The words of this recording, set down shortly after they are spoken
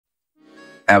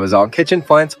Amazon Kitchen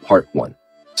Finds Part 1.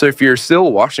 So if you're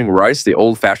still washing rice the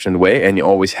old-fashioned way and you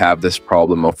always have this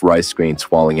problem of rice grains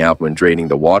falling out when draining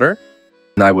the water,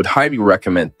 then I would highly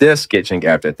recommend this kitchen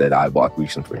gadget that I bought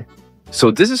recently.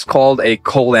 So this is called a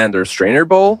Colander strainer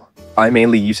bowl. I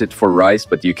mainly use it for rice,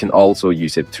 but you can also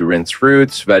use it to rinse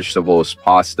fruits, vegetables,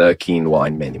 pasta, quinoa,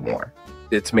 and many more.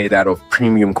 It's made out of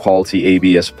premium quality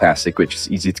ABS plastic, which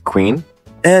is easy to clean.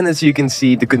 And as you can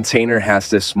see, the container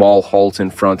has this small holes in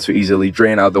front to easily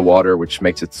drain out the water, which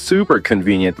makes it super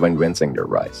convenient when rinsing your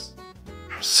rice.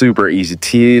 Super easy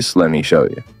to use, let me show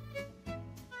you.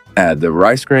 Add the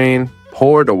rice grain,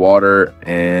 pour the water,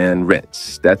 and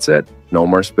rinse. That's it, no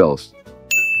more spills.